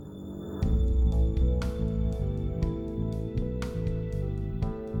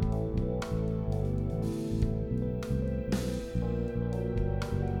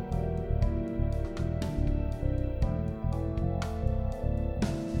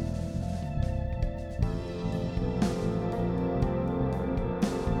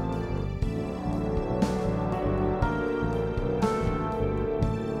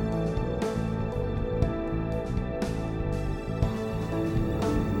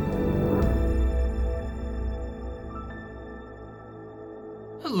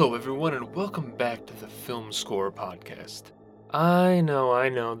Hello, everyone, and welcome back to the Film Score podcast. I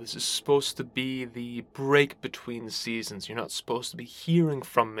know, this is supposed to be the break between seasons. You're not supposed to be hearing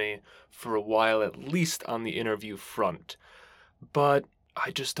from me for a while, at least on the interview front. But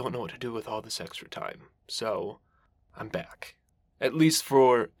I just don't know what to do with all this extra time. So, I'm back. At least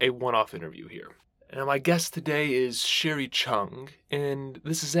for a one-off interview here. Now, my guest today is Sherri Chung, and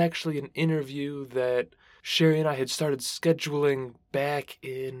this is actually an interview that Sherri and I had started scheduling back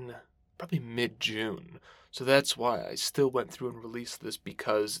in probably mid-June. So that's why I still went through and released this,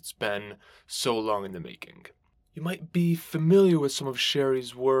 because it's been so long in the making. You might be familiar with some of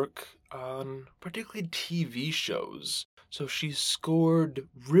Sherri's work on particularly TV shows. So she scored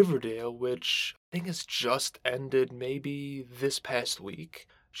Riverdale, which I think has just ended maybe this past week.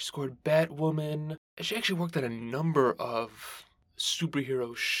 She scored Batwoman. She actually worked on a number of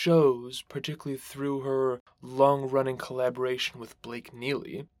superhero shows, particularly through her long-running collaboration with Blake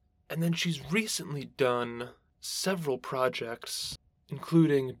Neely. And then she's recently done several projects,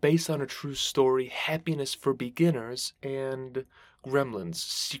 including based on a true story, Happiness for Beginners, and Gremlins,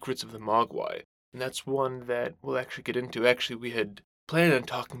 Secrets of the Mogwai. And that's one that we'll actually get into. Actually, we had planned on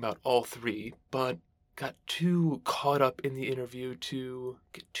talking about all three, but got too caught up in the interview to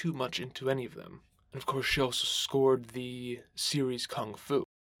get too much into any of them. And of course, she also scored the series Kung Fu. A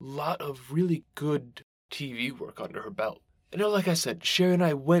lot of really good TV work under her belt. Like I said, Sherri and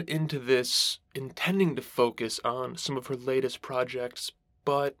I went into this intending to focus on some of her latest projects,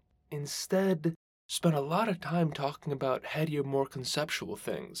 but instead spent a lot of time talking about headier, more conceptual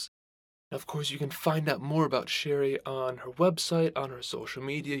things. Now, of course, you can find out more about Sherri on her website, on her social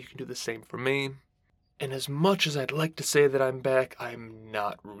media. You can do the same for me. And as much as I'd like to say that I'm back, I'm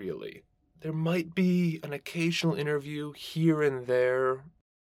not really. There might be an occasional interview here and there.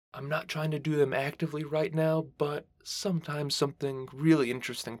 I'm not trying to do them actively right now, but sometimes something really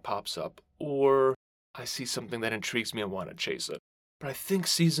interesting pops up, or I see something that intrigues me and want to chase it. But I think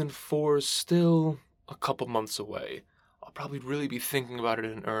season 4 is still a couple months away. I'll probably really be thinking about it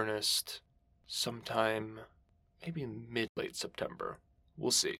in earnest sometime, maybe mid-late September.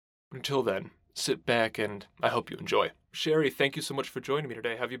 We'll see. Until then, sit back and I hope you enjoy. Sherri, thank you so much for joining me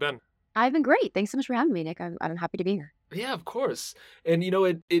today. How have you been? I've been great. Thanks so much for having me, Nick. I'm happy to be here. Yeah, of course. And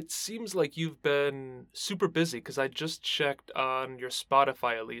it seems like you've been super busy, because I just checked on your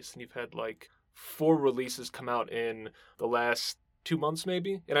Spotify at least, and you've had like 4 releases come out in the last 2 months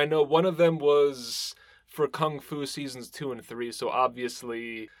maybe. And I know one of them was for Kung Fu seasons 2 and 3, so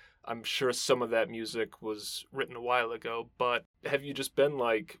obviously I'm sure some of that music was written a while ago, but have you just been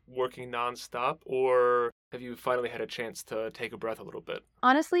like working nonstop, or have you finally had a chance to take a breath a little bit?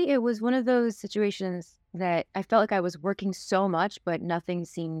 Honestly, it was one of those situations that I felt like I was working so much, but nothing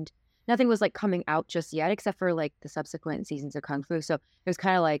was like coming out just yet, except for like the subsequent seasons of Kung Fu. So it was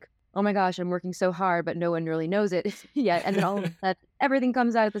kind of like, oh my gosh, I'm working so hard, but no one really knows it yet. And then all of that, everything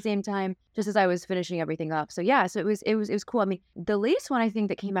comes out at the same time, just as I was finishing everything up. So yeah, so it was cool. I mean, the latest one I think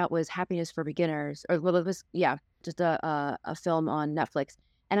that came out was Happiness for Beginners, or well, it was just a film on Netflix.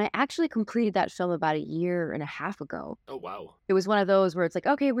 And I actually completed that film about a year and a half ago. Oh, wow. It was one of those where it's like,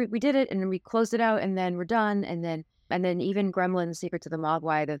 okay, we did it, and then we closed it out, and then we're done, and then even Gremlins: Secrets of the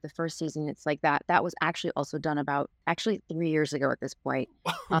Mogwai, the first season, it's like that was actually also done about 3 years ago at this point.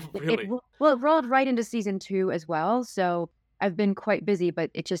 Really? It rolled right into season 2 as well, so I've been quite busy,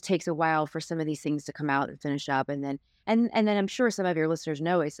 but it just takes a while for some of these things to come out and finish up, and then I'm sure some of your listeners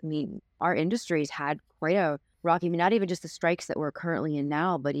know is, I mean, our industry's had quite a rocky, I mean, not even just the strikes that we're currently in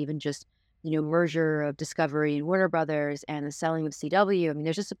now, but even just merger of Discovery and Warner Brothers and the selling of CW. I mean,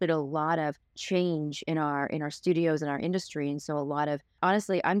 there's just been a lot of change in our studios and our industry. And so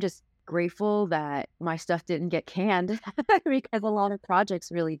honestly, I'm just grateful that my stuff didn't get canned because a lot of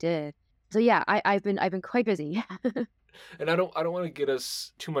projects really did. So yeah, I've been quite busy. And I don't want to get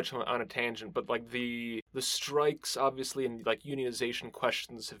us too much on a tangent, but like the strikes obviously and like unionization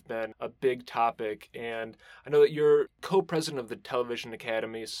questions have been a big topic, and I know that you're co-president of the Television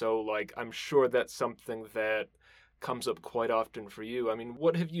Academy, so like I'm sure that's something that comes up quite often for you. I mean,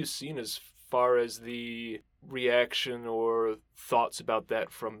 what have you seen as far as the reaction or thoughts about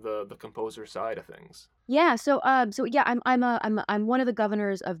that from the composer side of things? Yeah, yeah, I'm one of the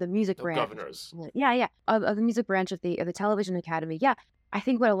governors of the music Oh, branch. governors. Yeah, of the music branch of the Television Academy. Yeah, I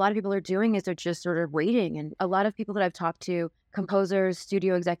think what a lot of people are doing is they're just sort of waiting, and a lot of people that I've talked to, composers,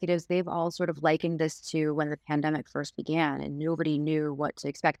 studio executives, they've all sort of likened this to when the pandemic first began, and nobody knew what to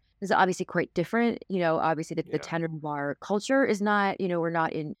expect. This is obviously quite different. Obviously the Yeah. tenor of our culture is not, we're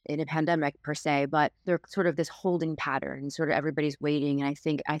not in a pandemic per se, but they're sort of this holding pattern, and sort of everybody's waiting, and I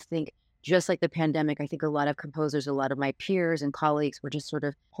think just like the pandemic, I think a lot of composers, a lot of my peers and colleagues were just sort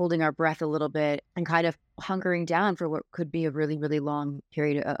of holding our breath a little bit and kind of hunkering down for what could be a really, really long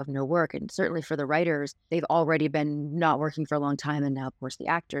period of no work. And certainly for the writers, they've already been not working for a long time. And now, of course, the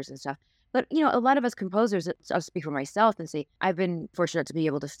actors and stuff. But, a lot of us composers, I'll speak for myself and say, I've been fortunate to be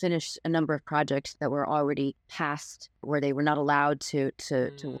able to finish a number of projects that were already past where they were not allowed to.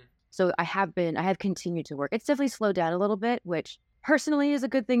 Mm. So I have continued to work. It's definitely slowed down a little bit, which personally is a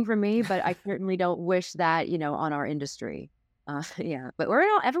good thing for me, but I certainly don't wish that, on our industry. Yeah, but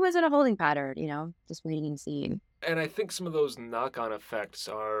everyone's in a holding pattern, just waiting and seeing. And I think some of those knock-on effects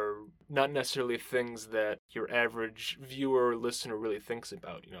are not necessarily things that your average viewer or listener really thinks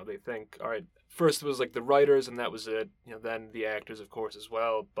about. They think, all right, first it was like the writers and that was it. Then the actors, of course, as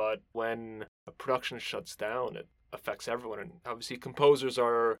well. But when a production shuts down, it affects everyone. And obviously composers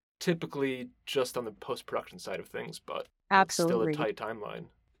are typically just on the post-production side of things, but it's still a Absolutely. tight timeline.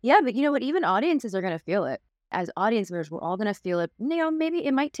 Yeah, but you know what? Even audiences are going to feel it. As audience members, we're all going to feel it. Maybe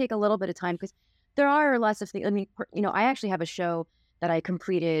it might take a little bit of time because there are lots of things. I mean, I actually have a show that I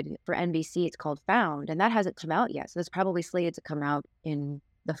completed for NBC. It's called Found, and that hasn't come out yet. So it's probably slated to come out in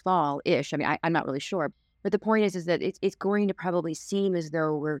the fall-ish. I mean, I'm not really sure. But the point is that it's going to probably seem as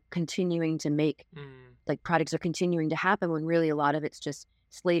though we're continuing to make, Mm. like, projects are continuing to happen when really a lot of it's just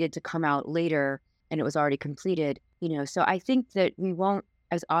slated to come out later and it was already completed. So I think that we won't,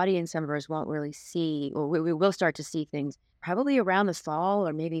 as audience members, won't really see, or we will start to see things probably around the fall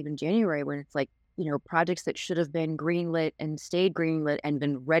or maybe even January when it's like, projects that should have been greenlit and stayed greenlit and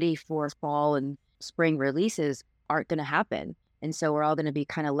been ready for fall and spring releases aren't going to happen. And so we're all going to be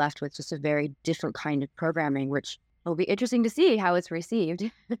kind of left with just a very different kind of programming, which will be interesting to see how it's received,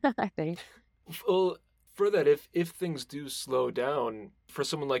 I think. Well, for that, if things do slow down, for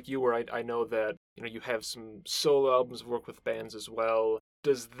someone like you, where I know that you have some solo albums, work with bands as well,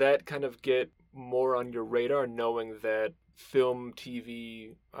 does that kind of get more on your radar, knowing that film,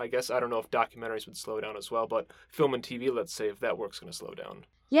 TV, I guess I don't know if documentaries would slow down as well, but film and TV, let's say, if that work's going to slow down.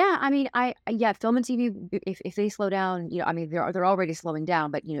 Yeah, I mean, yeah, film and TV, if they slow down, I mean, they're already slowing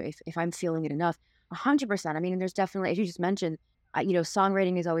down, but if I'm feeling it enough, 100%. I mean, there's definitely, as you just mentioned,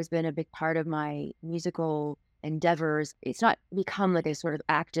 songwriting has always been a big part of my musical endeavors. It's not become like a sort of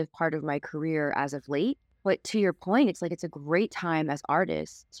active part of my career as of late, but to your point, it's like it's a great time as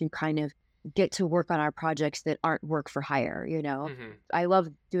artists to kind of get to work on our projects that aren't work for hire. Hmm. I love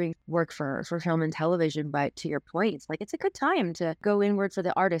doing work for film and television, but to your point, it's like it's a good time to go inward for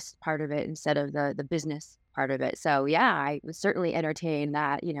the artist part of it instead of the business part of it. So yeah, I would certainly entertain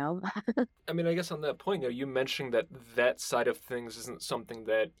that. I mean, I guess on that point, you mentioning that that side of things isn't something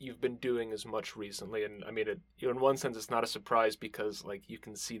that you've been doing as much recently, and I mean, in one sense, it's not a surprise because like you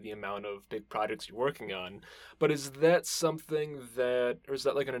can see the amount of big projects you're working on. But is that something that, or is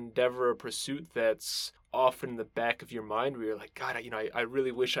that like an endeavor, a pursuit that's often in the back of your mind where you're like, God, I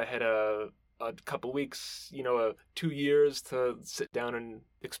really wish I had a couple weeks, 2 years to sit down and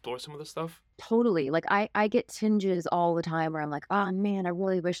explore some of this stuff? Totally. Like I get tinges all the time where I'm like, oh man, I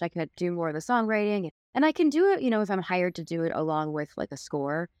really wish I could do more of the songwriting. And I can do it, if I'm hired to do it along with like a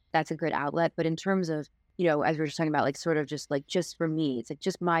score, that's a good outlet. But in terms of, as we were just talking about, like sort of just for me, it's like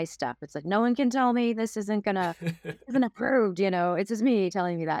just my stuff. It's like no one can tell me this isn't approved, it's just me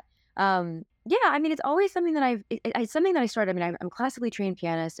telling me that. Yeah, I mean, it's always something that it's something that I started. I mean, I'm a classically trained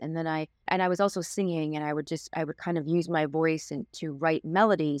pianist, and I was also singing, and I would kind of use my voice and to write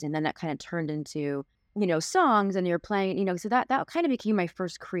melodies, and then that kind of turned into, songs, and you're playing, so that kind of became my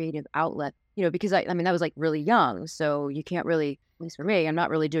first creative outlet, because I mean, that was like really young, so you can't really, at least for me, I'm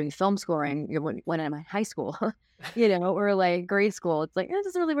not really doing film scoring when I'm in high school, or like grade school. It's like, it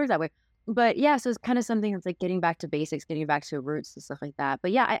doesn't really work that way. But yeah, so it's kind of something that's like getting back to basics, getting back to roots and stuff like that.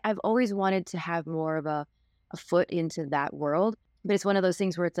 But yeah, I've always wanted to have more of a foot into that world. But it's one of those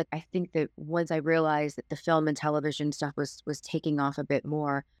things where it's like I think that once I realized that the film and television stuff was taking off a bit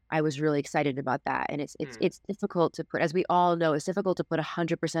more, I was really excited about that. And it's it's Hmm. it's difficult to put, as we all know, it's difficult to put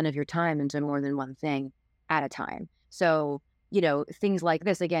 100% of your time into more than one thing at a time. So things like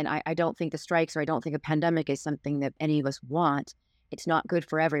this, again, I don't think the strikes or I don't think a pandemic is something that any of us want. It's not good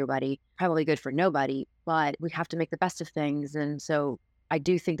for everybody, probably good for nobody, but we have to make the best of things. And so I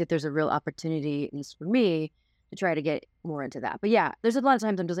do think that there's a real opportunity, at least for me, to try to get more into that. But yeah, there's a lot of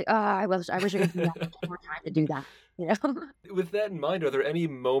times I'm just like, oh, I wish I could do that. I have more time to do that. With that in mind, are there any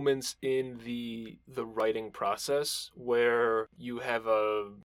moments in the writing process where you have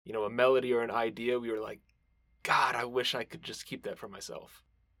a melody or an idea where you're like, God, I wish I could just keep that for myself?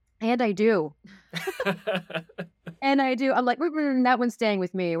 And I do. And I do. I'm like, that one's staying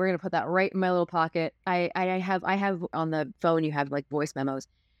with me. We're gonna put that right in my little pocket. I have on the phone. You have like voice memos.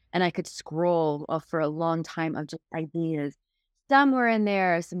 and I could scroll for a long time of just ideas. Somewhere in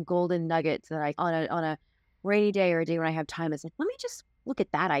there, some golden nuggets that I on a rainy day or a day when I have time, it's like, let me just look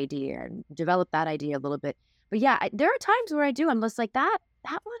at that idea and develop that idea a little bit. But yeah, there are times where I do. I'm just like that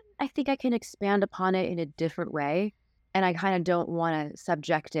one. I think I can expand upon it in a different way, and I kind of don't want to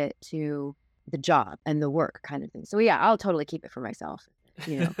subject it to the job and the work kind of thing. So yeah, I'll totally keep it for myself.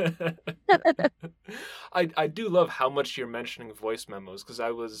 You know. I do love how much you're mentioning voice memos because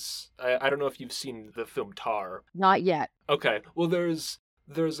I don't know if you've seen the film Tar. Not yet. Okay, well there's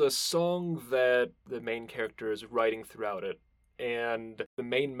a song that the main character is writing throughout it, and the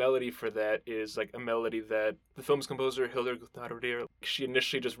main melody for that is like a melody that the film's composer Hildur Guðnadóttir, she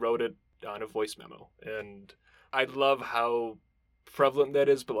initially just wrote it on a voice memo, and I love how prevalent that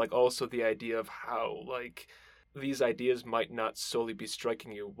is, but like also the idea of how like these ideas might not solely be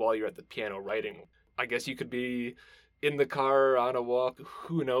striking you while you're at the piano writing. I guess you could be in the car on a walk,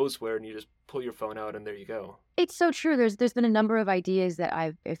 who knows where, and you just pull your phone out and there you go. It's so true. There's been a number of ideas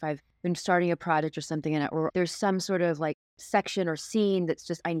that if I've been starting a project or something, or there's some sort of like section or scene that's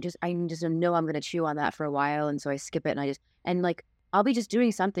just know I'm going to chew on that for a while, and so I skip it, and like I'll be just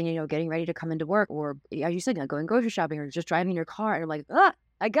doing something, getting ready to come into work, or as you said, going grocery shopping, or just driving in your car, and I'm like,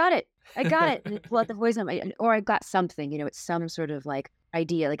 I got it, and I pull out the voice or I got something, it's some sort of like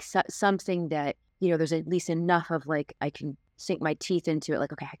idea, like something that there's at least enough of like I can sink my teeth into it.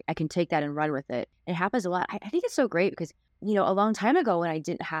 Like, okay, I can take that and run with it. It happens a lot. I think it's so great because, a long time ago when I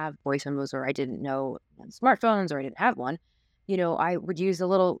didn't have voice memos or I didn't know smartphones or I didn't have one, I would use a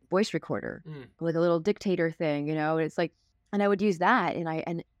little voice recorder, like a little dictator thing, and it's like, and I would use that.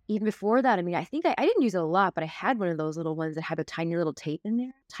 And even before that, I mean, I think I didn't use it a lot, but I had one of those little ones that had a tiny little tape in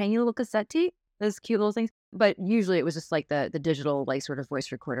there, tiny little cassette tape, those cute little things. But usually it was just like the digital, like sort of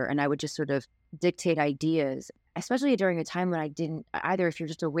voice recorder. And I would just sort of dictate ideas, especially during a time when I didn't, either if you're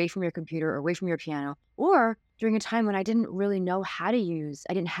just away from your computer or away from your piano, or during a time when I didn't really know how to use,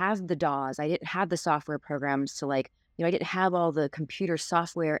 I didn't have the DAWs, I didn't have the software programs to like, I didn't have all the computer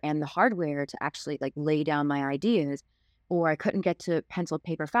software and the hardware to actually like lay down my ideas, or I couldn't get to pencil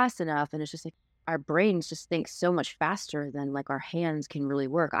paper fast enough. And it's just like, our brains just think so much faster than like our hands can really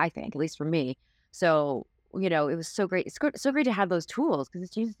work, I think, at least for me. So, it was so great. It's so great to have those tools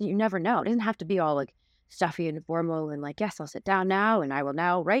because you never know. It doesn't have to be all like stuffy and formal and like, yes, I'll sit down now and I will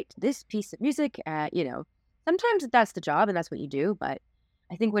now write this piece of music. Sometimes that's the job and that's what you do. But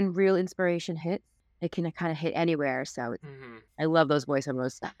I think when real inspiration hits, it can kind of hit anywhere. So I love those voice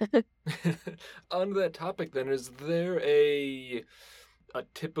memos. On that topic, then, is there a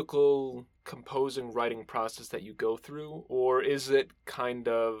typical composing writing process that you go through, or is it kind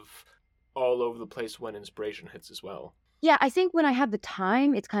of all over the place when inspiration hits as well? Yeah, I think when I have the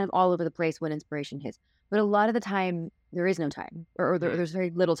time, it's kind of all over the place when inspiration hits. But a lot of the time, there is no time, or there's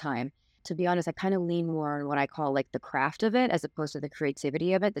very little time. To be honest, I kind of lean more on what I call like the craft of it as opposed to the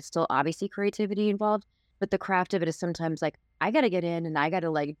creativity of it. There's still obviously creativity involved, but the craft of it is sometimes like, I got to get in and I got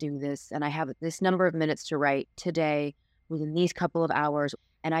to like do this. And I have this number of minutes to write today within these couple of hours.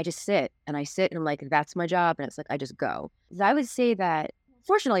 And I just sit and I'm like, that's my job. And it's like, I just go. So I would say that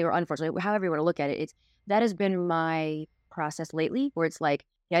fortunately or unfortunately, however you want to look at it, that has been my process lately where it's like,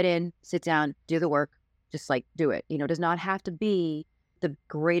 get in, sit down, do the work, just like do it. It does not have to be the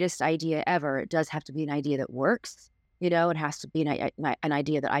greatest idea ever. It does have to be an idea that works. It has to be an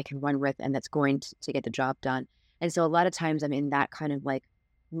idea that I can run with and that's going to get the job done. And so a lot of times I'm in that kind of like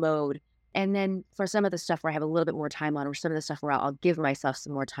mode. And then for some of the stuff where I have a little bit more time on, or some of the stuff where I'll give myself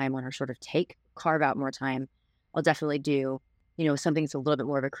some more time on, or sort of carve out more time, I'll definitely do something that's a little bit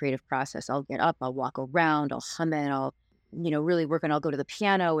more of a creative process. I'll get up, I'll walk around, I'll hum it, I'll, really work and I'll go to the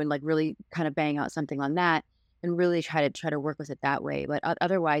piano and like really kind of bang out something on that and really try to work with it that way. But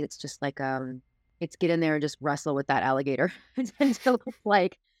otherwise it's just like, it's get in there and just wrestle with that alligator until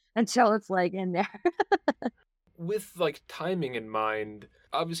it's like in there. With like timing in mind,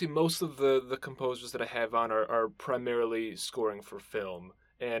 obviously most of the composers that I have on are primarily scoring for film.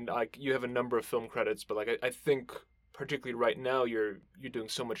 And like you have a number of film credits, but like I think particularly right now you're doing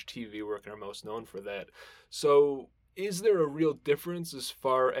so much TV work and are most known for that. So is there a real difference as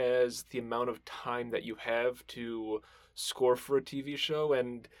far as the amount of time that you have to score for a TV show,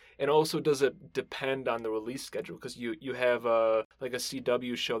 and also does it depend on the release schedule? Because you have like a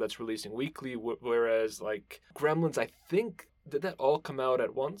CW show that's releasing weekly, whereas like Gremlins, I think, did that all come out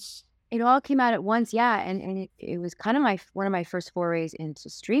at once? It all came out at once, yeah, and it was kind of one of my first forays into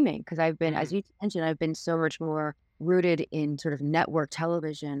streaming because I've been, as you mentioned, I've been so much more rooted in sort of network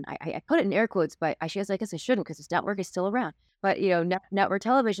television. I put it in air quotes, but I guess I shouldn't because this network is still around. But network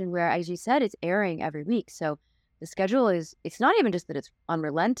television, where as you said, it's airing every week. So the schedule is, it's not even just that it's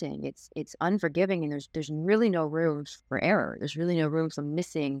unrelenting, it's unforgiving, and there's really no room for error. There's really no room for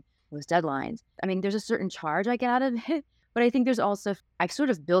missing those deadlines. I mean, there's a certain charge I get out of it, but I think there's also, I've sort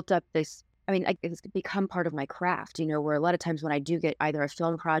of built up this, I mean, it's become part of my craft, where a lot of times when I do get either a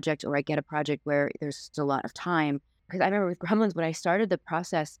film project or I get a project where there's still a lot of time, because I remember with Gremlins, when I started the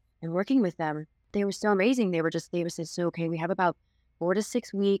process and working with them, they were so amazing. They were saying, so, okay, we have about 4 to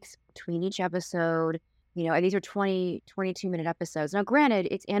 6 weeks between each episode, and these are 22-minute episodes. Now, granted,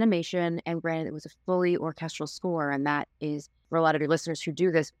 it's animation, and granted, it was a fully orchestral score, and that is, for a lot of your listeners who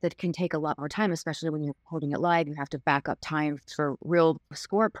do this, that can take a lot more time, especially when you're holding it live. You have to back up time for real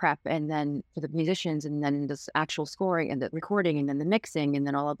score prep, and then for the musicians, and then this actual scoring, and the recording, and then the mixing, and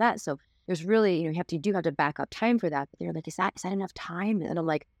then all of that. So there's really, you do have to back up time for that. But they're like, is that enough time? And I'm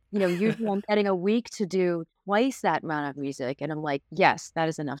like, usually I'm getting a week to do twice that amount of music. And I'm like, yes, that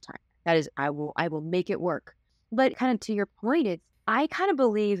is enough time. That is, I will make it work. But kind of to your point, I kind of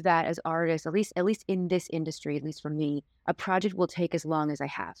believe that as artists, at least in this industry, at least for me, a project will take as long as I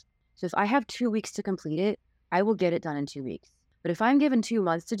have. So if I have 2 weeks to complete it, I will get it done in 2 weeks. But if I'm given 2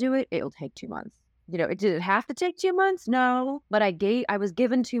 months to do it, it'll take 2 months. Did it have to take 2 months? No, but I was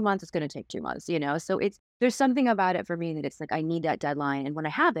given 2 months. It's going to take 2 months. So there's something about it for me that it's like I need that deadline, and when I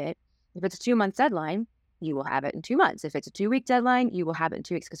have it, if it's a 2 month deadline, you will have it in 2 months. If it's a 2 week deadline, you will have it in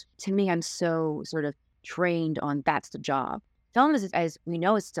 2 weeks. Because to me, I'm so sort of trained on that's the job. Film is, as we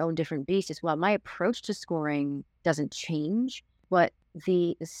know, is its own different beast as well. My approach to scoring doesn't change, but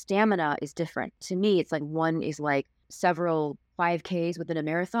the stamina is different. To me, it's like one is like several 5Ks within a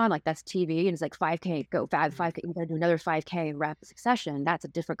marathon, like that's TV, and it's like 5K, go 5K, you gotta do another 5K in rapid succession. That's a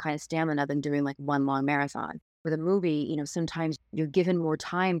different kind of stamina than doing like one long marathon. With a movie, sometimes you're given more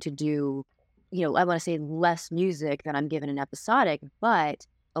time to do, I want to say less music than I'm given in episodic, but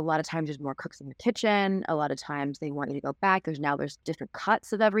a lot of times there's more cooks in the kitchen. A lot of times they want you to go back. There's different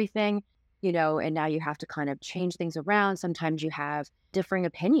cuts of everything, and now you have to kind of change things around. Sometimes you have differing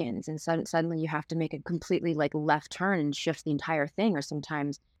opinions, and suddenly you have to make a completely like left turn and shift the entire thing, or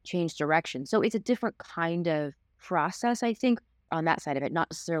sometimes change direction. So it's a different kind of process, I think, on that side of it,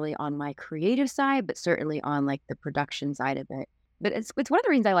 not necessarily on my creative side, but certainly on like the production side of it. But it's one of the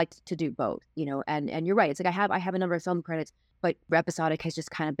reasons I like to do both, and you're right. It's like I have a number of film credits, but episodic has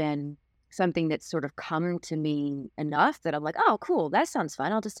just kind of been something that's sort of come to me enough that I'm like, oh, cool, that sounds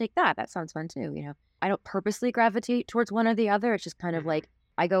fun. I'll just take that. That sounds fun too. I don't purposely gravitate towards one or the other. It's just kind of like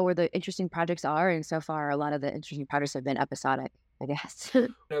I go where the interesting projects are, and so far a lot of the interesting projects have been episodic, I guess.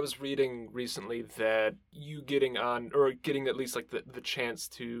 I was reading recently that you getting on, or getting at least like the chance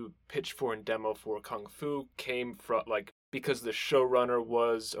to pitch for and demo for Kung Fu came from like because the showrunner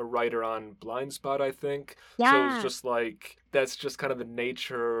was a writer on Blind Spot, I think. So it's Yeah. just like that's just kind of the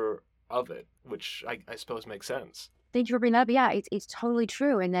nature of it, which I suppose makes sense. Thank you for bringing that up. Yeah, it's totally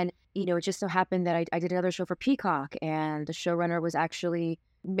true. And then, it just so happened that I did another show for Peacock, and the showrunner was actually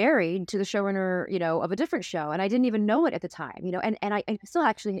married to the showrunner, of a different show. And I didn't even know it at the time, and I still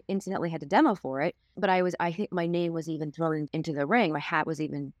actually incidentally had to demo for it. But I think my name was even thrown into the ring. My hat was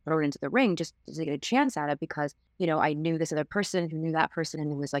even thrown into the ring just to get a chance at it because, I knew this other person who knew that person, and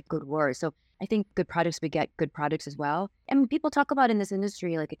it was like good words. So I think good products beget good products as well. And people talk about in this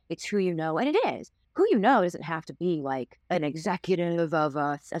industry, like it's who you know, and it is. Who you know doesn't have to be like an executive of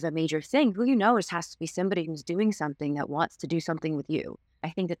a major thing. Who you know just has to be somebody who's doing something that wants to do something with you. I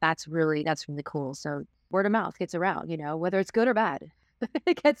think that's really cool. So word of mouth gets around, whether it's good or bad,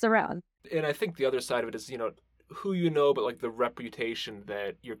 it gets around. And I think the other side of it is, who you know, but like the reputation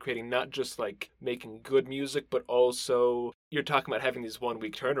that you're creating, not just like making good music, but also you're talking about having these 1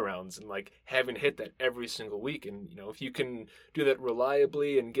 week turnarounds and like having to hit that every single week. And, if you can do that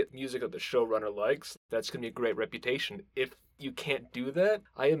reliably and get music that the showrunner likes, that's going to be a great reputation. If you can't do that,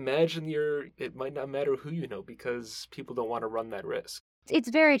 I imagine it might not matter who you know because people don't want to run that risk. It's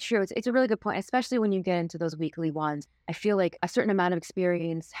very true. It's a really good point, especially when you get into those weekly ones. I feel like a certain amount of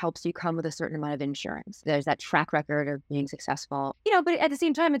experience helps you come with a certain amount of insurance. There's that track record of being successful, but at the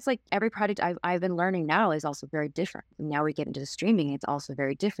same time, it's like every project I've been learning now is also very different. And now we get into the streaming, it's also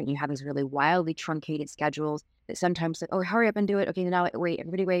very different. You have these really wildly truncated schedules that sometimes like, oh, hurry up and do it. Okay, now wait,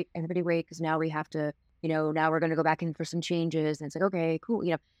 everybody wait, because now we have to, now we're going to go back in for some changes. And it's like, okay, cool.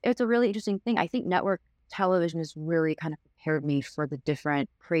 It's a really interesting thing. I think network television has really kind of prepared me for the different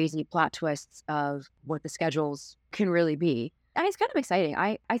crazy plot twists of what the schedules can really be. And it's kind of exciting.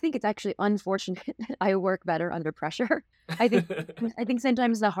 I think it's actually unfortunate I work better under pressure. I think I think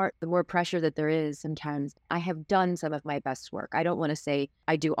sometimes the more pressure that there is, sometimes I have done some of my best work. I don't want to say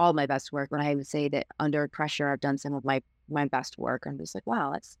I do all my best work, but I would say that under pressure I've done some of my best work. I'm just like,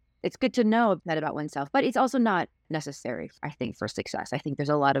 wow, it's good to know that about oneself. But it's also not necessary, I think, for success. I think there's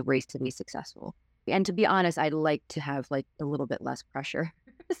a lot of ways to be successful. And to be honest, I'd like to have like a little bit less pressure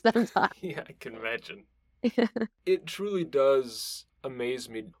sometimes. Yeah, I can imagine. It truly does amaze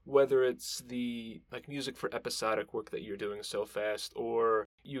me, whether it's the like music for episodic work that you're doing so fast, or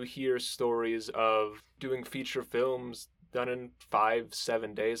you hear stories of doing feature films done in 5,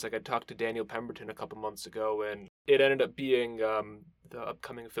 7 days. Like I talked to Daniel Pemberton a couple months ago, and it ended up being the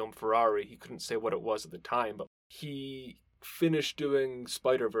upcoming film Ferrari. He couldn't say what it was at the time, but he finished doing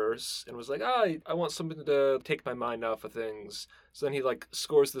Spider-Verse and was like, I want something to take my mind off of things. So then he like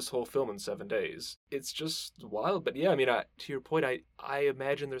scores this whole film in 7 days. It's just wild. But yeah, I mean, to your point, I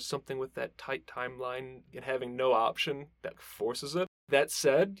imagine there's something with that tight timeline and having no option that forces it. That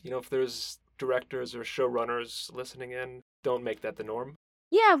said, if there's directors or showrunners listening in, don't make that the norm.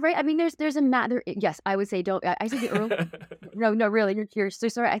 Yeah, right. I mean, there's a matter. Yes, I would say don't. I say the early. No, really. You're so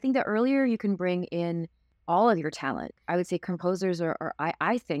sorry. I think the earlier you can bring in all of your talent, I would say composers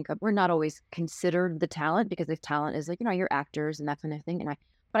I think we're not always considered the talent because the talent is like your actors and that kind of thing.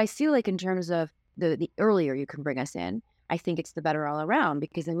 But I feel like in terms of the earlier you can bring us in, I think it's the better all around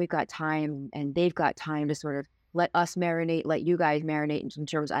because then we've got time and they've got time to sort of let us marinate, let you guys marinate in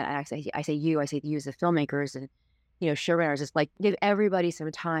terms. I say you as the filmmakers and showrunners. Just like give everybody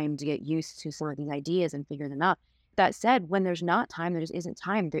some time to get used to some of these ideas and figure them out. That said, when there's not time, there just isn't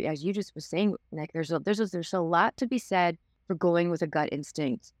time. As you just was saying, like there's a lot to be said for going with a gut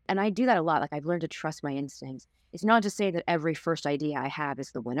instinct, and I do that a lot. Like I've learned to trust my instincts. It's not to say that every first idea I have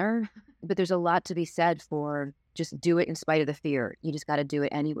is the winner, but there's a lot to be said for just do it in spite of the fear. You just got to do it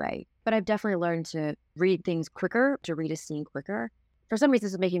anyway. But I've definitely learned to read things quicker, to read a scene quicker. For some reason,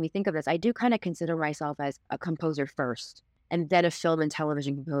 this is making me think of this. I do kind of consider myself as a composer first, and then a film and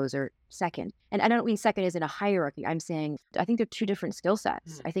television composer second. And I don't mean second as in a hierarchy. I'm saying I think they're two different skill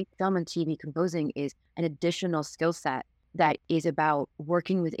sets. I think film and TV composing is an additional skill set that is about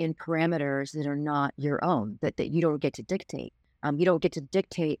working within parameters that are not your own, that you don't get to dictate. You don't get to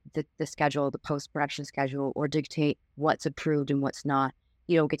dictate the schedule, the post-production schedule, or dictate what's approved and what's not.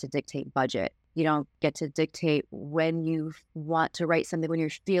 You don't get to dictate budget. You don't get to dictate when you want to write something, when you're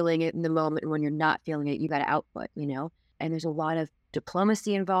feeling it in the moment, and when you're not feeling it, you got to output, And there's a lot of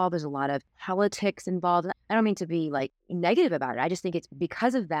diplomacy involved. There's a lot of politics involved. I don't mean to be like negative about it. I just think it's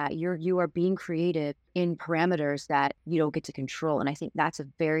because of that, you are being creative in parameters that you don't get to control. And I think that's a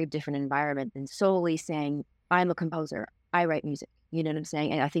very different environment than solely saying, I'm a composer, I write music. You know what I'm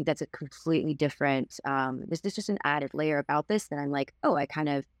saying? And I think that's a completely different, there's just an added layer about this that I'm like, oh, I kind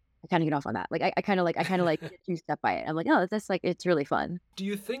of get off on that. Like, I kind of like get juiced up by it. I'm like, oh, that's like, it's really fun. Do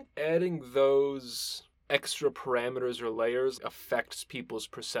you think adding those extra parameters or layers affects people's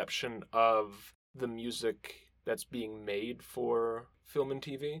perception of the music that's being made for film and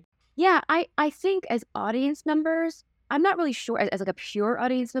TV? Yeah, I think as audience members, I'm not really sure as like a pure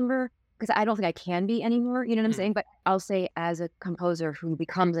audience member, because I don't think I can be anymore, you know what I'm saying? But I'll say as a composer who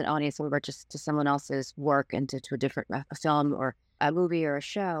becomes an audience member just to someone else's work and to a different a film or a movie or a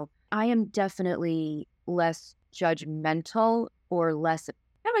show, I am definitely less judgmental or less, I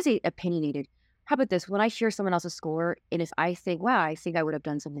don't want to say opinionated. How about this? When I hear someone else's score, and if I think, wow, I think I would have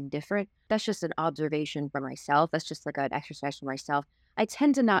done something different, that's just an observation for myself. That's just like an exercise for myself. I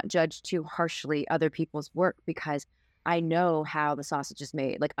tend to not judge too harshly other people's work because I know how the sausage is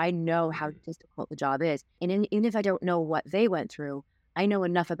made. Like I know how difficult the job is. And even if I don't know what they went through, I know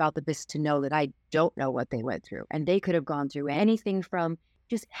enough about the business to know that I don't know what they went through. And they could have gone through anything from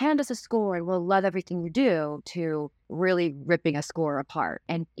just hand us a score and we'll love everything you do to really ripping a score apart.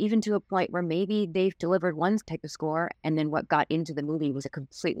 And even to a point where maybe they've delivered one type of score and then what got into the movie was a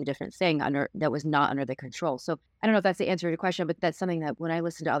completely different thing that was not under their control. So I don't know if that's the answer to your question, but that's something that when I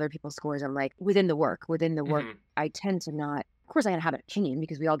listen to other people's scores, I'm like, within the work, I tend to not, of course I gotta have an opinion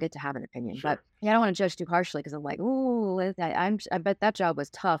because we all get to have an opinion, Sure. but yeah, I don't want to judge too harshly because I'm like, oh, I bet that job was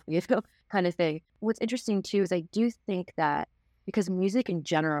tough, kind of thing. What's interesting too is I do think that because music in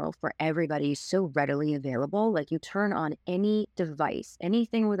general for everybody is so readily available, like you turn on any device,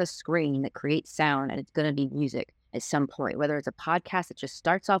 anything with a screen that creates sound, and it's going to be music at some point, whether it's a podcast that just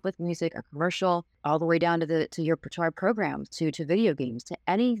starts off with music, a commercial, all the way down to our programs, to video games, to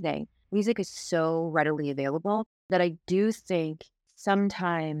anything. Music is so readily available that I do think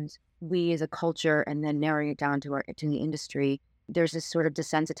sometimes we as a culture, and then narrowing it down to the industry, there's this sort of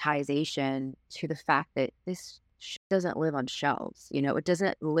desensitization to the fact that this doesn't live on shelves. It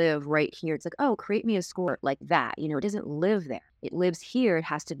doesn't live right here. It's like, oh, create me a score like that. It doesn't live there. It lives here. It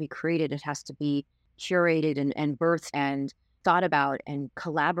has to be created. It has to be curated and birthed and thought about and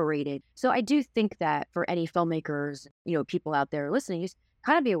collaborated. So I do think that for any filmmakers, people out there listening,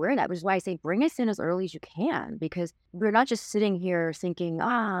 kind of be aware of that, which is why I say bring us in as early as you can, because we're not just sitting here thinking,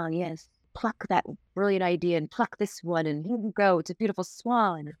 ah, yes, pluck that brilliant idea and pluck this one and here we go. It's a beautiful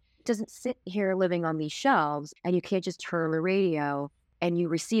swan. It doesn't sit here living on these shelves and you can't just turn on the radio and you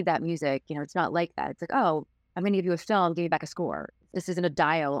receive that music. It's not like that. It's like, oh, I'm going to give you a film, give you back a score. This isn't a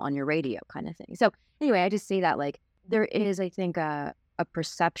dial on your radio kind of thing. So anyway, I just say that like there is, I think, a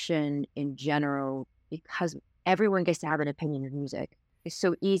perception in general because everyone gets to have an opinion of music. It's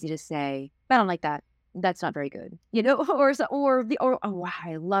so easy to say, I don't like that. That's not very good, or oh wow,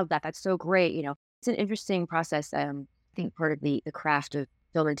 I love that. That's so great. It's an interesting process. I think part of the craft of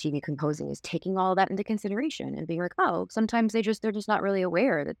film and TV composing is taking all that into consideration and being like, oh, sometimes they're just not really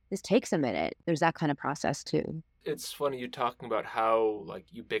aware that this takes a minute. There's that kind of process too. It's funny you talking about how like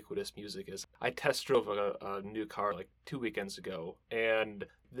ubiquitous music is. I test drove a new car like 2 weekends ago, and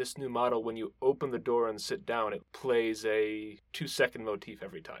this new model, when you open the door and sit down, it plays a 2-second motif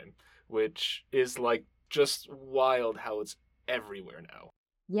every time, which is like just wild how it's everywhere now.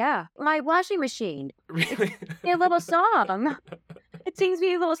 Yeah, my washing machine. Really? A little song. It sings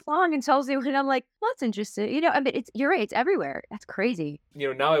me a little song and tells you, and I'm like, well, that's interesting. I mean, you're right. It's everywhere. That's crazy.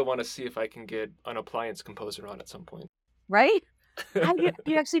 Now I want to see if I can get an appliance composer on at some point. Right?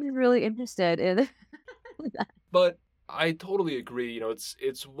 You actually be really interested in that. But I totally agree.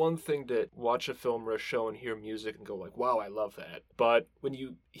 It's one thing to watch a film or a show and hear music and go like, wow, I love that. But when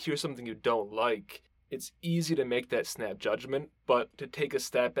you hear something you don't like, it's easy to make that snap judgment, but to take a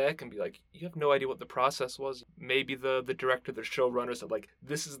step back and be like, you have no idea what the process was. Maybe the director, the showrunners said like,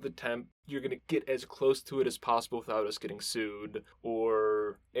 this is the temp, you're going to get as close to it as possible without us getting sued.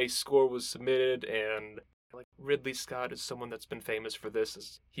 Or a score was submitted and like Ridley Scott is someone that's been famous for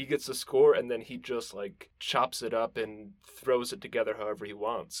this. He gets a score and then he just like chops it up and throws it together however he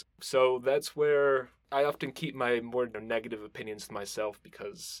wants. So that's where I often keep my more negative opinions to myself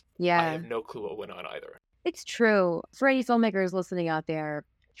because I have no clue what went on either. It's true. For any filmmakers listening out there,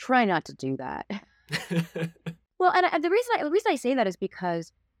 try not to do that. Well, and the reason I say that is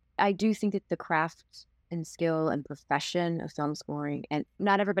because I do think that the craft and skill and profession of film scoring, and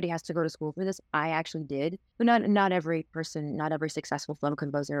not everybody has to go to school for this. I actually did, but not every person, not every successful film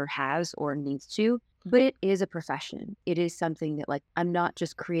composer has or needs to. But it is a profession. It is something that like I'm not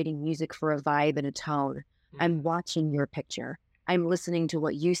just creating music for a vibe and a tone. I'm watching your picture. I'm listening to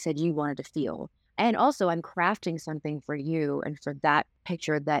what you said you wanted to feel. And also I'm crafting something for you and for that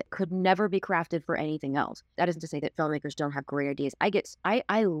picture that could never be crafted for anything else. That isn't to say that filmmakers don't have great ideas.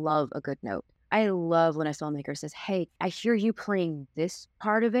 I love a good note. I love when a filmmaker says, hey, I hear you playing this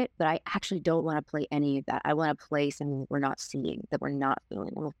part of it, but I actually don't want to play any of that. I want to play something we're not seeing, that we're not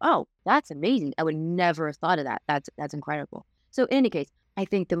feeling. I'm like, oh, that's amazing. I would never have thought of that. That's incredible. So in any case, I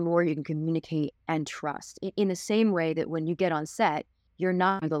think the more you can communicate and trust in the same way that when you get on set, you're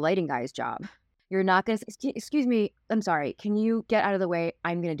not the lighting guy's job. You're not going to, excuse me, I'm sorry, can you get out of the way?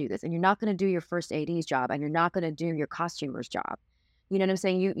 I'm going to do this. And you're not going to do your first AD's job and you're not going to do your costumer's job. You know what I'm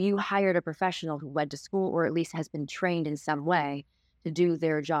saying? You hired a professional who went to school or at least has been trained in some way to do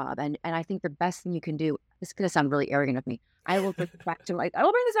their job. And I think the best thing you can do, this is going to sound really arrogant of me. I will bring this back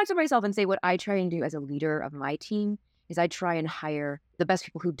to myself and say what I try and do as a leader of my team is I try and hire the best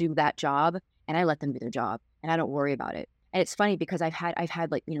people who do that job and I let them do their job and I don't worry about it. And it's funny because I've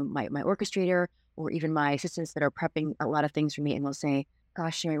had like, my orchestrator or even my assistants that are prepping a lot of things for me and they'll say,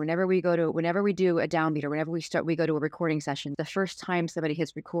 gosh, Sherri, whenever we do a downbeat or whenever we go to a recording session, the first time somebody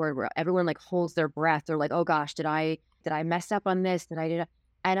hits record where everyone like holds their breath, they're like, oh gosh, did I mess up on this? And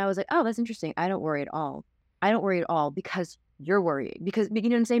I was like, oh, that's interesting. I don't worry at all. I don't worry at all because you're worried because, you know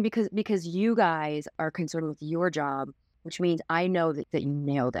what I'm saying? Because you guys are concerned with your job, which means I know that you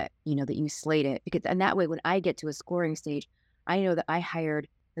nailed it, that you slayed it and that way, when I get to a scoring stage, I know that I hired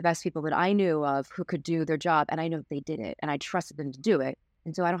the best people that I knew of who could do their job. And I know that they did it and I trusted them to do it.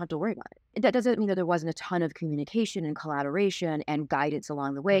 And so I don't have to worry about it. That doesn't mean that there wasn't a ton of communication and collaboration and guidance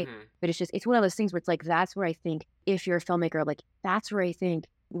along the way. But it's one of those things where it's like, that's where I think if you're a filmmaker, like that's where I think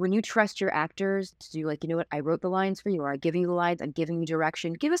when you trust your actors to do like, you know what, I wrote the lines for you or I'm giving you the lines, I'm giving you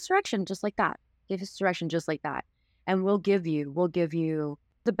direction, give us direction just like that. Give us direction just like that. And we'll give you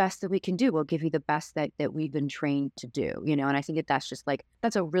the best that we can do. We'll give you the best that we've been trained to do, and I think that's just like,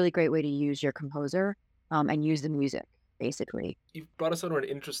 that's a really great way to use your composer and use the music, basically. You've brought us on an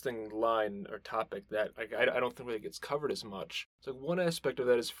interesting line or topic that I don't think really gets covered as much. So one aspect of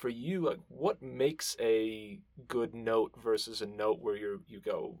that is for you, like what makes a good note versus a note where you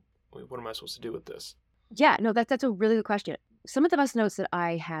go, what am I supposed to do with this? Yeah, no, that's a really good question. Some of the best notes that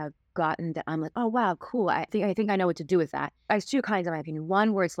I have gotten that I'm like, oh wow, cool. I think I know what to do with that. There's two kinds in my opinion.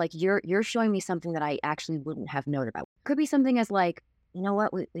 One where it's like you're showing me something that I actually wouldn't have noted about. Could be something as like, you know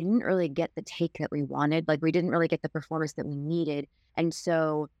what, we didn't really get the take that we wanted. Like, we didn't really get the performance that we needed. And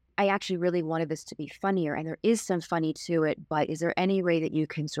so I actually really wanted this to be funnier. And there is some funny to it, but is there any way that you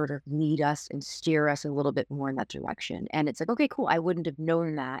can sort of lead us and steer us a little bit more in that direction? And it's like, okay, cool. I wouldn't have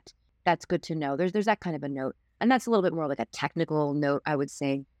known that. That's good to know. There's that kind of a note. And that's a little bit more like a technical note, I would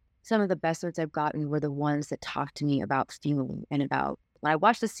say. Some of the best notes I've gotten were the ones that talk to me about feeling and about when I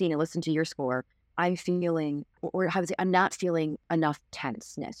watch the scene and listen to your score, I'm feeling, or how to say, I'm not feeling enough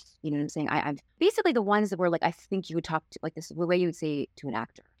tenseness. You know what I'm saying? I'm basically the ones that were like, I think you would talk to, like, this is the way you would say to an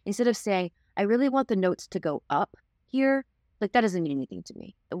actor. Instead of saying, I really want the notes to go up here, like, that doesn't mean anything to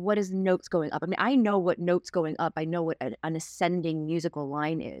me. What is notes going up? I mean, I know what notes going up, I know what an ascending musical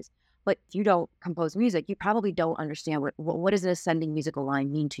line is. But if you don't compose music, you probably don't understand what does an ascending musical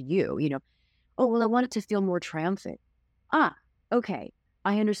line mean to you? You know, oh, well, I want it to feel more triumphant. Ah, okay.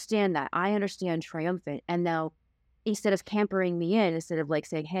 I understand that. I understand triumphant. And now instead of campering me in, instead of like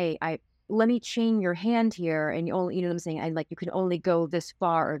saying, hey, let me chain your hand here and you only, you know what I'm saying? And like, you can only go this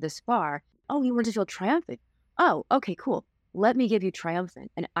far or this far. Oh, you want to feel triumphant. Oh, okay, cool. Let me give you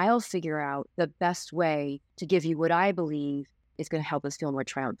triumphant. And I'll figure out the best way to give you what I believe is going to help us feel more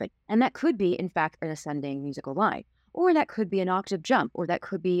triumphant. And that could be, in fact, an ascending musical line, or that could be an octave jump, or that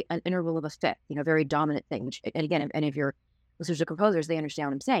could be an interval of a fifth, you know, very dominant thing, which, and again, if any of your listeners are composers, they understand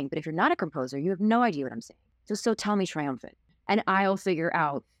what I'm saying. But if you're not a composer, you have no idea what I'm saying. So tell me triumphant. And I'll figure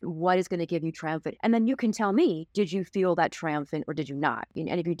out what is going to give you triumphant. And then you can tell me, did you feel that triumphant or did you not? And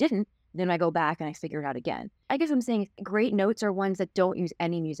if you didn't, then I go back and I figure it out again. I guess I'm saying great notes are ones that don't use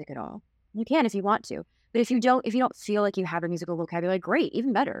any music at all. You can if you want to. But if you don't feel like you have a musical vocabulary, great,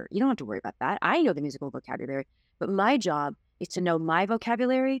 even better. You don't have to worry about that. I know the musical vocabulary, but my job is to know my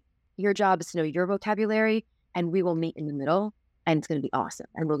vocabulary. Your job is to know your vocabulary, and we will meet in the middle, and it's going to be awesome.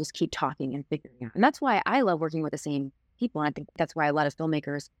 And we'll just keep talking and figuring out. And that's why I love working with the same people. And I think that's why a lot of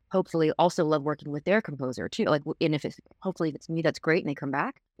filmmakers hopefully also love working with their composer too. Like, and hopefully if it's me, that's great, and they come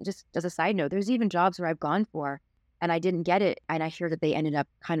back. Just as a side note, there's even jobs where I've gone for and I didn't get it. And I hear that they ended up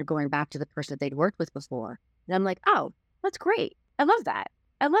kind of going back to the person that they'd worked with before. And I'm like, oh, that's great. I love that.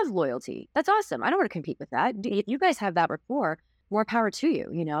 I love loyalty. That's awesome. I don't want to compete with that. If you guys have that rapport, more power to you.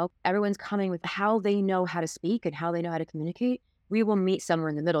 You know, everyone's coming with how they know how to speak and how they know how to communicate. We will meet somewhere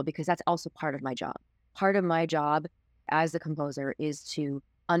in the middle because that's also part of my job. Part of my job as the composer is to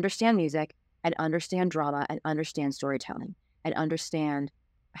understand music and understand drama and understand storytelling and understand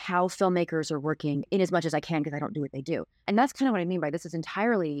how filmmakers are working in as much as I can because I don't do what they do. And that's kind of what I mean by this is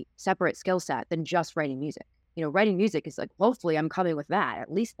entirely separate skill set than just writing music. You know, writing music is like, hopefully I'm coming with that, at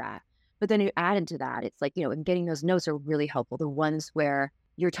least that. But then you add into that, it's like, you know, and getting those notes are really helpful. The ones where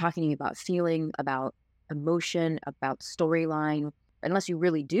you're talking about feeling, about emotion, about storyline, unless you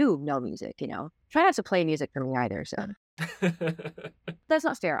really do know music, you know. Try not to play music for me either, so. That's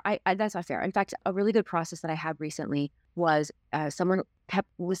not fair. That's not fair. In fact, a really good process that I had recently was someone kept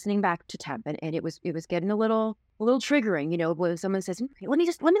listening back to temp, and it was getting a little triggering. You know, when someone says, okay, let me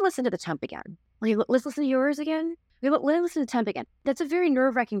listen to the temp again. Let's listen to yours again. Let me listen to temp again. That's a very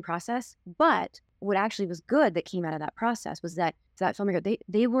nerve-wracking process. But what actually was good that came out of that process was that filmmaker,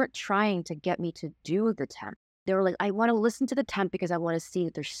 they weren't trying to get me to do the temp. They were like, I want to listen to the temp because I want to see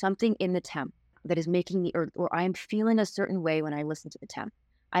that there's something in the temp that is making me, or I'm feeling a certain way when I listen to the temp.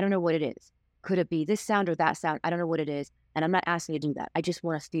 I don't know what it is. Could it be this sound or that sound? I don't know what it is. And I'm not asking you to do that. I just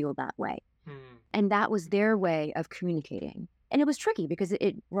want to feel that way. And that was their way of communicating. And it was tricky because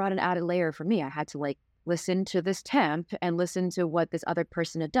it brought an added layer for me. I had to like listen to this temp and listen to what this other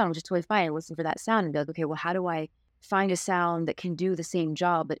person had done, which is totally fine. And listen for that sound and be like, okay, well, how do I find a sound that can do the same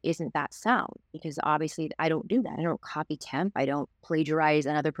job but isn't that sound? Because obviously I don't do that. I don't copy temp. I don't plagiarize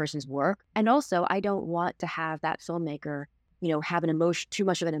another person's work. And also I don't want to have that filmmaker, you know, have too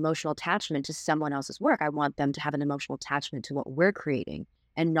much of an emotional attachment to someone else's work. I want them to have an emotional attachment to what we're creating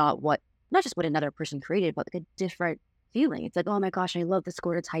and not just what another person created, but like a different feeling. It's like, oh my gosh, I love the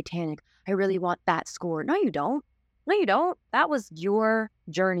score to Titanic. I really want that score. No, you don't. No, you don't. That was your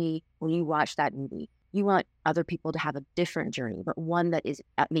journey when you watched that movie. You want other people to have a different journey, but one that is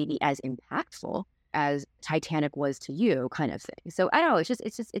maybe as impactful as Titanic was to you, kind of thing. So I don't know.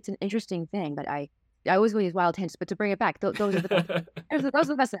 It's an interesting thing. But I always go these wild tangents. But to bring it back, those are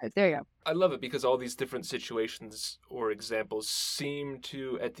the best notes. There you go. I love it because all these different situations or examples seem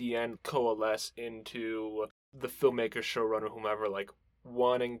to, at the end, coalesce into the filmmaker, showrunner, whomever, like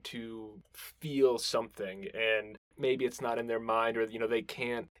wanting to feel something, and maybe it's not in their mind, or, you know, they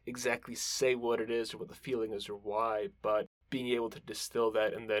can't exactly say what it is or what the feeling is or why, but being able to distill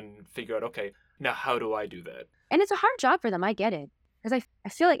that and then figure out, okay, now how do I do that? And it's a hard job for them. I get it. Because I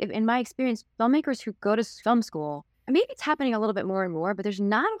feel like in my experience, filmmakers who go to film school, maybe it's happening a little bit more and more, but there's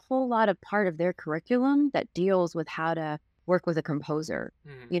not a whole lot of part of their curriculum that deals with how to work with a composer.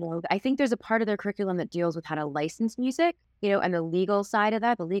 Mhm. You know, I think there's a part of their curriculum that deals with how to license music, you know, and the legal side of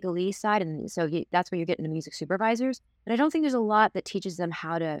that, the legalese side, and so that's where you get into music supervisors. But I don't think there's a lot that teaches them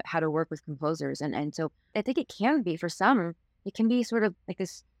how to work with composers, and so I think it can be for some, it can be sort of like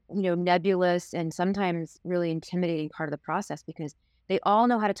this, you know, nebulous and sometimes really intimidating part of the process because they all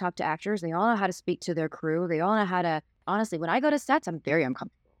know how to talk to actors. They all know how to speak to their crew. They all know how to honestly, when I go to sets, I'm very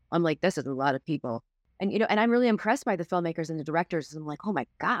uncomfortable. I'm like, this is a lot of people. And you know, and I'm really impressed by the filmmakers and the directors. I'm like, oh my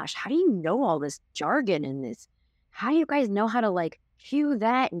gosh, how do you know all this jargon and this? How do you guys know how to like cue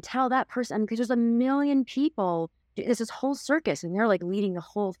that and tell that person? Because there's a million people. There's this whole circus, and they're like leading the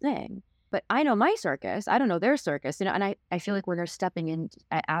whole thing. But I know my circus. I don't know their circus. You know, and I feel like when they're stepping in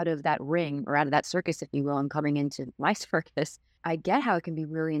out of that ring or out of that circus, if you will, and coming into my circus, I get how it can be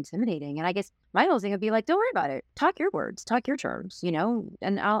really intimidating. And I guess my whole thing would be like, don't worry about it. Talk your words, talk your terms, you know,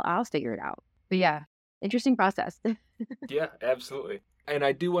 and I'll figure it out. But yeah, interesting process. Yeah, absolutely. And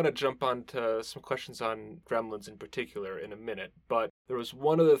I do want to jump on to some questions on Gremlins in particular in a minute, but there was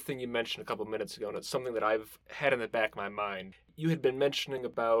one other thing you mentioned a couple minutes ago, and it's something that I've had in the back of my mind. You had been mentioning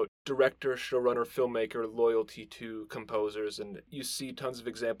about director, showrunner, filmmaker loyalty to composers, and you see tons of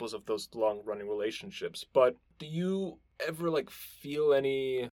examples of those long-running relationships. But do you ever like feel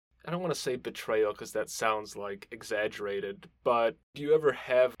any, I don't want to say betrayal because that sounds like exaggerated, but do you ever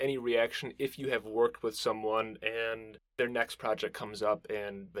have any reaction if you have worked with someone and their next project comes up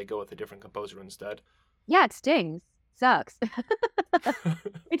and they go with a different composer instead? Yeah, it stings. Sucks.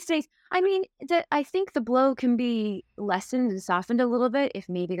 It stings. I mean, I think the blow can be lessened and softened a little bit if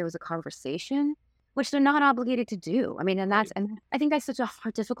maybe there was a conversation, which they're not obligated to do. I mean, Right. and I think that's such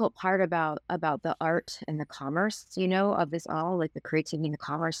a difficult part about the art and the commerce, you know, of this all, like the creativity and the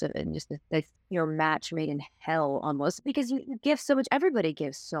commerce of it, and just the you know match made in hell almost because you give so much. Everybody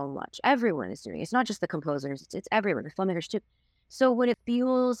gives so much. Everyone is doing it. It's not just the composers. It's everyone. The filmmakers too. So when it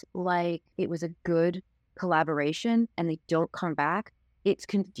feels like it was a good collaboration and they don't come back, it's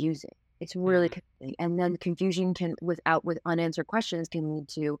confusing. It's really Mhm. confusing. And then confusion can with unanswered questions can lead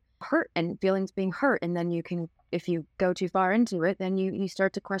to hurt and feelings being hurt. And then you can if you go too far into it, then you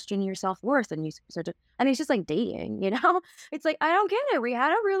start to question your self-worth and you start to I mean it's just like dating, you know? It's like, I don't get it. We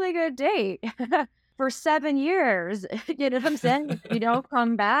had a really good date for 7 years. You know what I'm saying? If you don't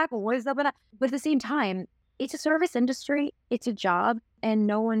come back, what is up with that? But at the same time, it's a service industry, it's a job, and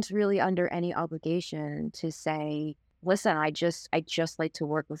no one's really under any obligation to say, "Listen, I just like to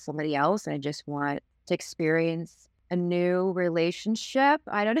work with somebody else, and I just want to experience a new relationship."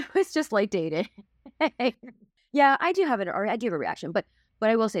 I don't know, it's just like dating. Yeah, I do have a reaction, but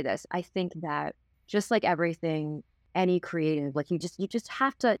I will say this, I think that just like everything, any creative, like you just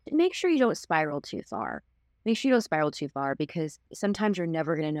have to make sure you don't spiral too far. Make sure you don't spiral too far because sometimes you're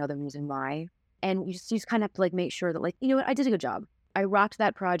never gonna know the reason why. And you just kind of have to like make sure that like, you know what, I did a good job. I rocked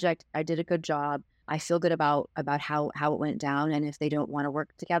that project. I did a good job. I feel good about how it went down. And if they don't want to work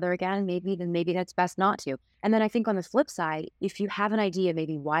together again, maybe that's best not to. And then I think on the flip side, if you have an idea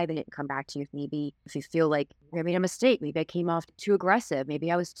maybe why they didn't come back to you, maybe if you feel like I made a mistake, maybe I came off too aggressive,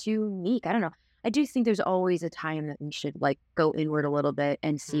 maybe I was too meek. I don't know. I do think there's always a time that we should like go inward a little bit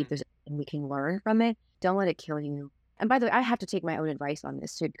and see if Mm. there's and we can learn from it. Don't let it kill you. And by the way, I have to take my own advice on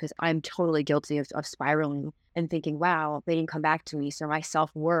this too, because I'm totally guilty of spiraling and thinking, wow, they didn't come back to me. So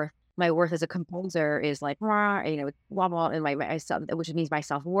my worth as a composer is like, "Rah," you know, blah, blah, and which means my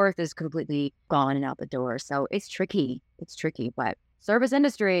self worth is completely gone and out the door. So it's tricky. It's tricky, but service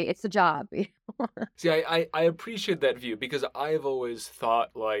industry, it's the job. See, I appreciate that view because I've always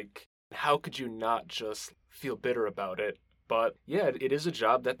thought, like, how could you not just feel bitter about it? But yeah, it is a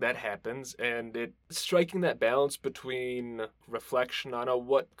job that happens, and it striking that balance between reflection on, oh,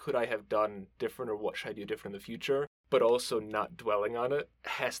 what could I have done different or what should I do different in the future, but also not dwelling on it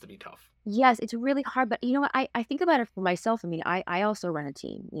has to be tough. Yes, it's really hard, but you know what? I think about it for myself. I mean, I also run a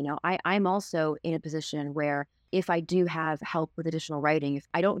team. You know, I'm also in a position where if I do have help with additional writing, if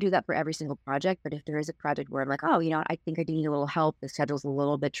I don't do that for every single project, but if there is a project where I'm like, oh, you know, I think I do need a little help. The schedule's a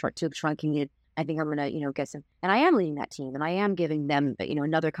little bit too truncated. I think I'm gonna, you know, get some. And I am leading that team, and I am giving them, you know,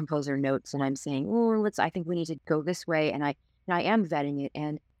 another composer notes, and I'm saying, oh, let's. I think we need to go this way, and I am vetting it.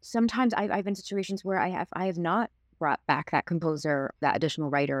 And sometimes I've been in situations where I have not brought back that composer, that additional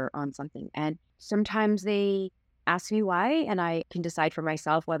writer on something. And sometimes they ask me why, and I can decide for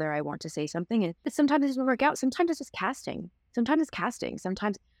myself whether I want to say something. And but sometimes it doesn't work out. Sometimes it's just casting. Sometimes it's casting.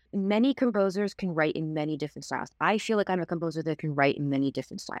 Sometimes many composers can write in many different styles. I feel like I'm a composer that can write in many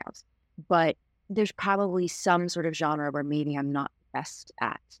different styles, but there's probably some sort of genre where maybe I'm not best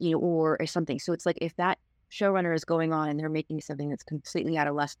at, you know, or something. So it's like if that showrunner is going on and they're making something that's completely out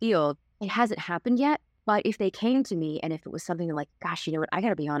of left field. It hasn't happened yet, but if they came to me and if it was something like, gosh, you know what, I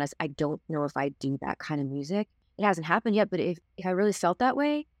gotta be honest, I don't know if I do that kind of music. It hasn't happened yet, but if I really felt that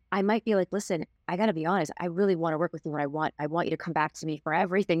way, I might be like, listen, I gotta be honest, I really want to work with you and I want you to come back to me for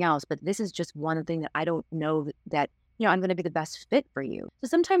everything else, but this is just one thing that I don't know that I'm going to be the best fit for you. So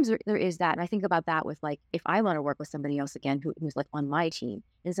sometimes there is that. And I think about that with like, if I want to work with somebody else again who's like on my team.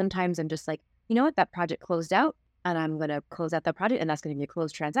 And sometimes I'm just like, you know what, that project closed out and I'm going to close out that project and that's going to be a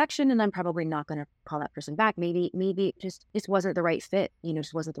closed transaction. And I'm probably not going to call that person back. Maybe it just wasn't the right fit,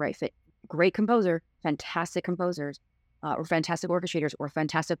 just wasn't the right fit. Great composer, fantastic composers, or fantastic orchestrators or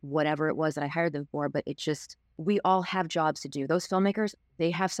fantastic whatever it was that I hired them for. But it's just, we all have jobs to do. Those filmmakers, they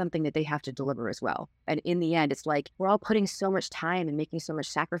have something that they have to deliver as well. And in the end, it's like we're all putting so much time and making so much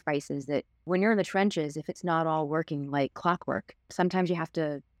sacrifices that when you're in the trenches, if it's not all working like clockwork, sometimes you have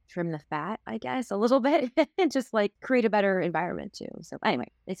to trim the fat, I guess, a little bit and just like create a better environment too. So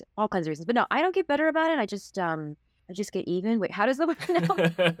anyway, it's all kinds of reasons. But no, I don't get better about it. I just get even. Wait, how does the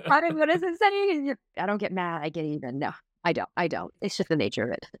what is it saying? I don't get mad. I get even. No, I don't. I don't. It's just the nature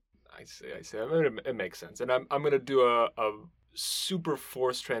of it. I see. I mean, it makes sense. And I'm going to do a super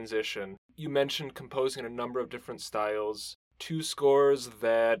forced transition. You mentioned composing in a number of different styles. Two scores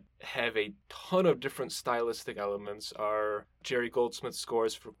that have a ton of different stylistic elements are Jerry Goldsmith's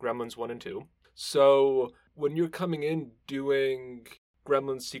scores for Gremlins 1 and 2. So when you're coming in doing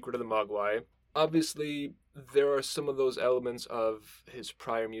Gremlins Secret of the Mogwai, obviously there are some of those elements of his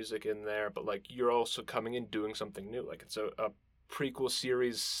prior music in there, but like you're also coming in doing something new. Like it's a prequel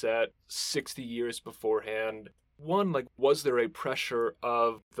series set 60 years beforehand. One, like, was there a pressure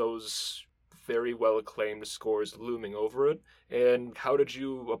of those very well acclaimed scores looming over it? And how did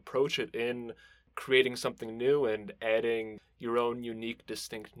you approach it in creating something new and adding your own unique,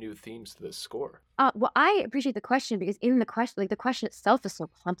 distinct new themes to this score? Well, I appreciate the question because even the question, like the question itself is so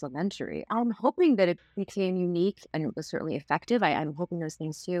complimentary. I'm hoping that it became unique and it was certainly effective. I'm hoping those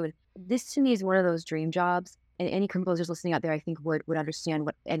things too. And this to me is one of those dream jobs. And any composers listening out there, I think would understand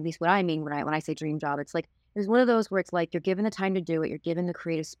what, at least what I mean when I say dream job. It's like, there's one of those where it's like, you're given the time to do it. You're given the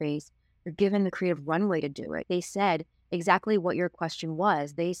creative space. You're given the creative runway to do it. They said exactly what your question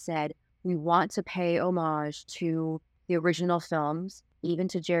was. They said, we want to pay homage to the original films, even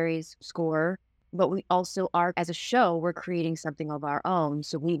to Jerry's score, but we also are, as a show, we're creating something of our own.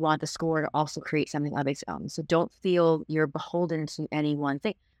 So we want the score to also create something of its own. So don't feel you're beholden to any one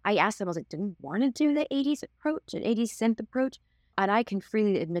thing. I asked them, I was like, didn't want to do the 80s approach, an 80s synth approach? And I can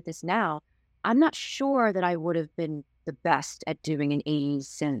freely admit this now. I'm not sure that I would have been the best at doing an 80s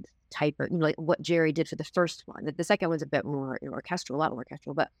synth type of, like what Jerry did for the first one. The second one's a bit more orchestral, a lot more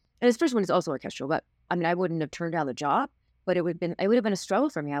orchestral, and his first one is also orchestral, but I mean, I wouldn't have turned down the job, but it would have been a struggle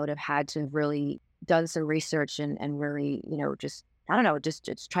for me. I would have had to have really done some research and really, just, I don't know,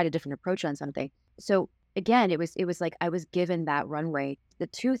 just tried a different approach on something. So again, it was like I was given that runway. The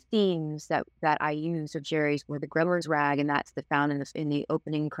two themes that I used of Jerry's were the Gremlins rag, and that's found in the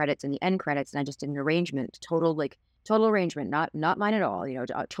opening credits and the end credits. And I just did an arrangement, total arrangement, not mine at all.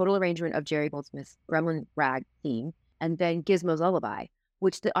 A total arrangement of Jerry Goldsmith's Gremlin rag theme, and then Gizmo's lullaby,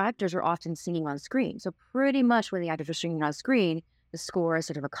 which the actors are often singing on screen. So pretty much when the actors are singing on screen, the score is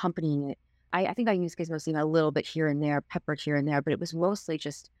sort of accompanying it. I think I used Gizmo's theme a little bit here and there, peppered here and there, but it was mostly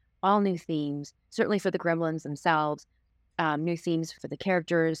just all new themes, certainly for the Gremlins themselves, new themes for the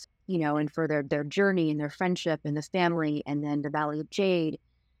characters, and for their journey and their friendship and the family, and then the Valley of Jade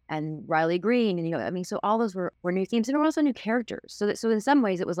and Riley Green. And, so all those were new themes, and there were also new characters. So in some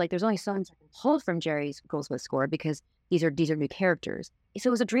ways it was like, there's only so much I can pull from Jerry's Goldsmith score because these are new characters. So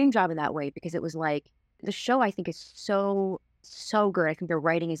it was a dream job in that way, because it was like, the show I think is so good. I think the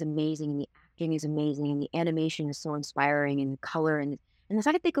writing is amazing, and the acting is amazing, and the animation is so inspiring, and the color, and the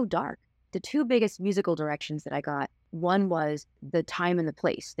fact that they go dark. The two biggest musical directions that I got, one was the time and the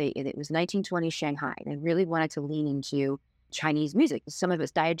place. It was 1920 Shanghai. They really wanted to lean into Chinese music. Some of it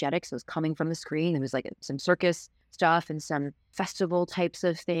was diegetic, so it was coming from the screen. There was like some circus stuff and some festival types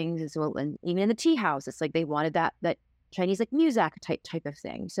of things as well. And even in the tea house, it's like they wanted that Chinese like music type of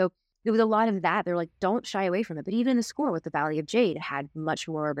thing. So there was a lot of that. They're like, don't shy away from it. But even in the score with the Valley of Jade, it had much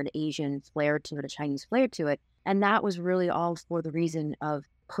more of an Asian flair to it, a Chinese flair to it. And that was really all for the reason of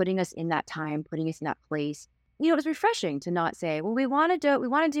putting us in that time, putting us in that place. It was refreshing to not say, well, we want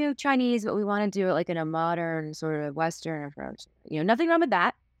to do Chinese, but we want to do it like in a modern sort of Western approach. Nothing wrong with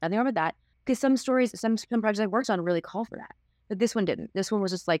that. Nothing wrong with that. Because some stories, some projects I've worked on really call for that. But this one didn't. This one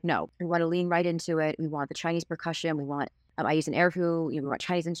was just like, no, we want to lean right into it. We want the Chinese percussion. We want, I use an erhu. We want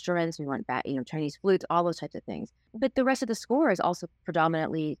Chinese instruments. We want Chinese flutes, all those types of things. But the rest of the score is also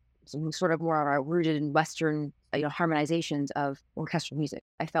predominantly some sort of more rooted in Western, harmonizations of orchestral music.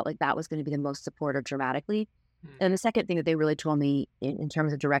 I felt like that was going to be the most supportive dramatically. Mm. And the second thing that they really told me in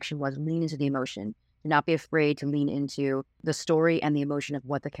terms of direction was lean into the emotion. Do not be afraid to lean into the story and the emotion of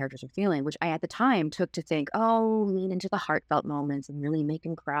what the characters are feeling, which I at the time took to think, oh, lean into the heartfelt moments and really make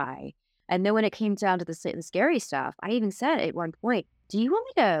them cry. And then when it came down to the scary stuff, I even said at one point, do you want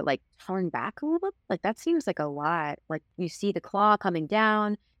me to like turn back a little bit? Like that seems like a lot. Like you see the claw coming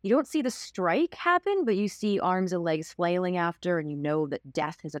down. You don't see the strike happen, but you see arms and legs flailing after, and you know that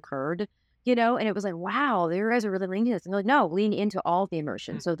death has occurred. And it was like, wow, you guys are really leaning into this. And they're like, no, lean into all the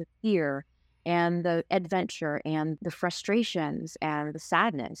emotions. So the fear and the adventure and the frustrations and the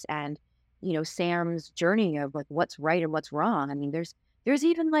sadness and, Sam's journey of like what's right and what's wrong. I mean, there's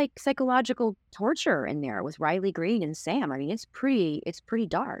even like psychological torture in there with Riley Green and Sam. I mean, it's pretty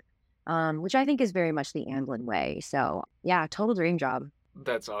dark. Which I think is very much the Amblin way. So yeah, total dream job.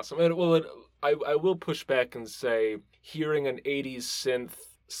 That's awesome. And well, I will push back and say hearing an 80s synth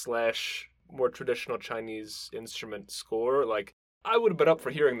slash more traditional Chinese instrument score, like I would have been up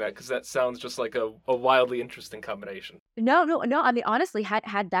for hearing that because that sounds just like a wildly interesting combination. No, no, no. I mean, honestly,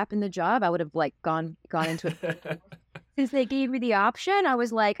 had that been the job, I would have like gone into it. Since they gave me the option, I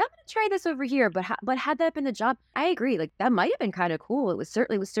was like, I'm gonna try this over here. But had that been the job, I agree. Like that might have been kind of cool. It would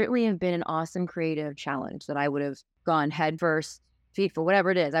certainly have been an awesome creative challenge that I would have gone head first, feet for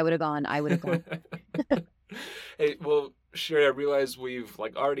whatever it is. I would have gone. Hey, well, Sherry, I realize we've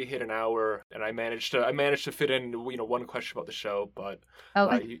like already hit an hour, and I managed to fit in one question about the show, but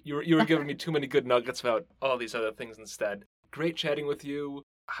Oh, you were giving me too many good nuggets about all these other things instead. Great chatting with you.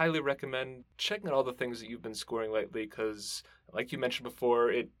 Highly recommend checking out all the things that you've been scoring lately, because like you mentioned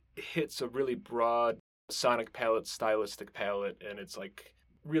before, it hits a really broad sonic palette, stylistic palette, and it's like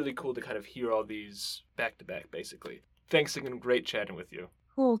really cool to kind of hear all these back to back, basically. Thanks again. Great chatting with you.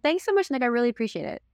 cool. Thanks so much, Nick. I really appreciate it.